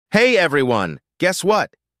Hey everyone! Guess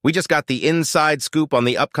what? We just got the inside scoop on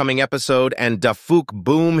the upcoming episode, and Dafook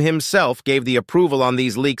Boom himself gave the approval on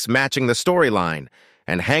these leaks matching the storyline.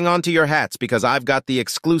 And hang on to your hats because I've got the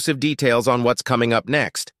exclusive details on what's coming up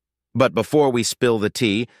next. But before we spill the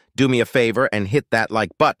tea, do me a favor and hit that like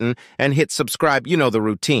button and hit subscribe, you know the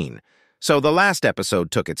routine. So the last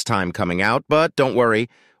episode took its time coming out, but don't worry,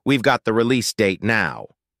 we've got the release date now.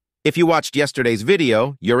 If you watched yesterday's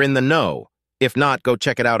video, you're in the know. If not, go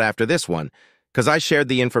check it out after this one, because I shared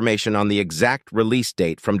the information on the exact release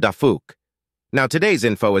date from Dafook. Now today's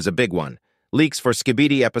info is a big one. Leaks for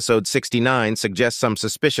Skibidi episode 69 suggest some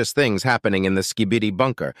suspicious things happening in the Skibidi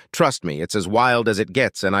bunker. Trust me, it's as wild as it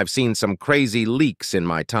gets, and I've seen some crazy leaks in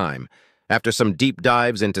my time. After some deep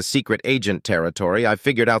dives into secret agent territory, I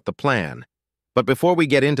figured out the plan. But before we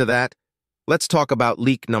get into that, let's talk about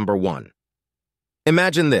leak number 1.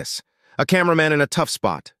 Imagine this. A cameraman in a tough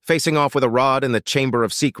spot, facing off with a rod in the Chamber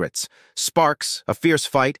of Secrets. Sparks, a fierce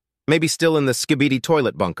fight, maybe still in the Skibidi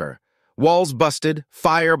Toilet bunker. Walls busted,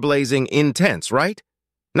 fire blazing, intense, right?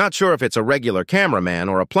 Not sure if it's a regular cameraman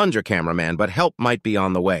or a plunger cameraman, but help might be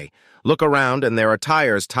on the way. Look around and there are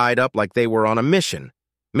tires tied up like they were on a mission.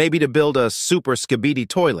 Maybe to build a super Skibidi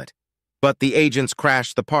toilet. But the agents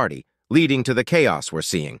crashed the party, leading to the chaos we're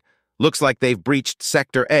seeing. Looks like they've breached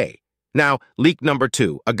Sector A. Now, leak number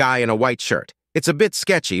 2, a guy in a white shirt. It's a bit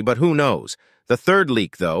sketchy, but who knows? The third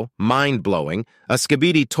leak, though, mind-blowing, a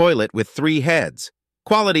Skibidi toilet with 3 heads.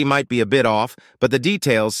 Quality might be a bit off, but the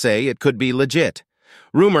details say it could be legit.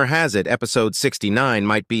 Rumor has it episode 69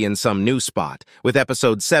 might be in some new spot, with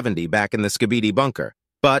episode 70 back in the Skibidi bunker.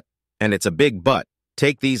 But, and it's a big but,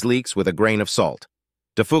 take these leaks with a grain of salt.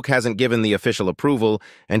 Dafook hasn't given the official approval,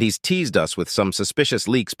 and he's teased us with some suspicious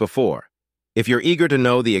leaks before. If you're eager to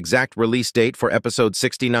know the exact release date for episode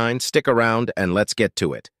 69, stick around and let's get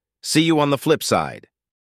to it. See you on the flip side.